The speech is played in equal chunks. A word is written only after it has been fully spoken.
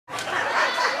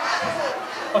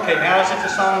Okay, now is it the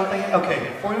song I'm thinking? Okay,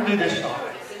 before we do this song,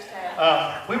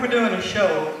 we were doing a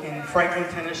show in Franklin,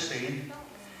 Tennessee,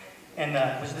 and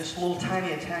it was this little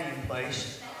tiny Italian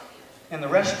place, and the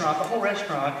restaurant, the whole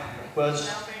restaurant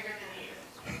was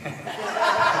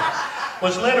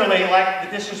was literally like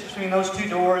the distance between those two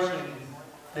doors and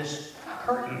this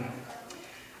curtain.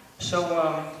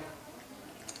 So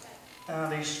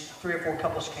these 3 or 4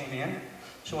 couples came in.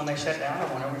 So when they sat down,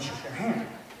 I went over and shook their hand.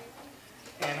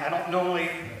 And I don't normally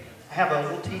have a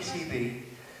little TCB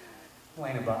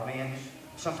laying about me, and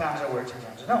sometimes I wear it,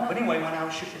 sometimes I don't. But anyway, when I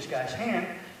shook this guy's hand,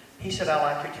 he said, "I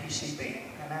like your TCB."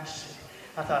 And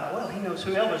I thought, well, he knows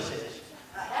who Elvis is.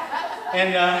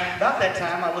 And about that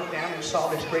time, I looked down and saw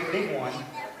this great big one.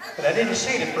 But I didn't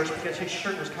see it at first because his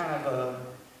shirt was kind of a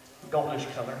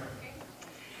goldish color.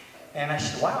 And I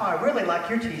said, "Wow, I really like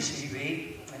your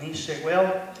TCB." And he said,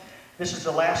 "Well, this is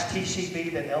the last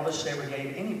TCB that Elvis ever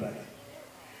gave anybody."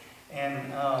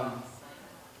 And the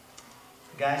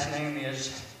guy's name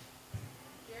is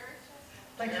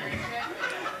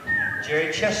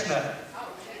Jerry Chestnut.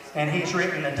 And he's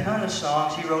written a ton of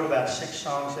songs. He wrote about 6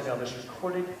 songs that Elvis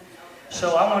recorded.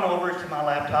 So I went over to my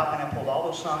laptop and I pulled all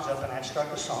those songs up and I'd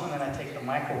start the song, and then I'd take the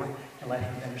mic over and let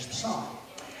him finish the song.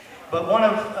 But one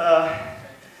of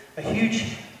a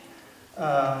huge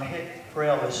hit for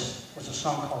Elvis was a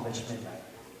song called "It's Midnight."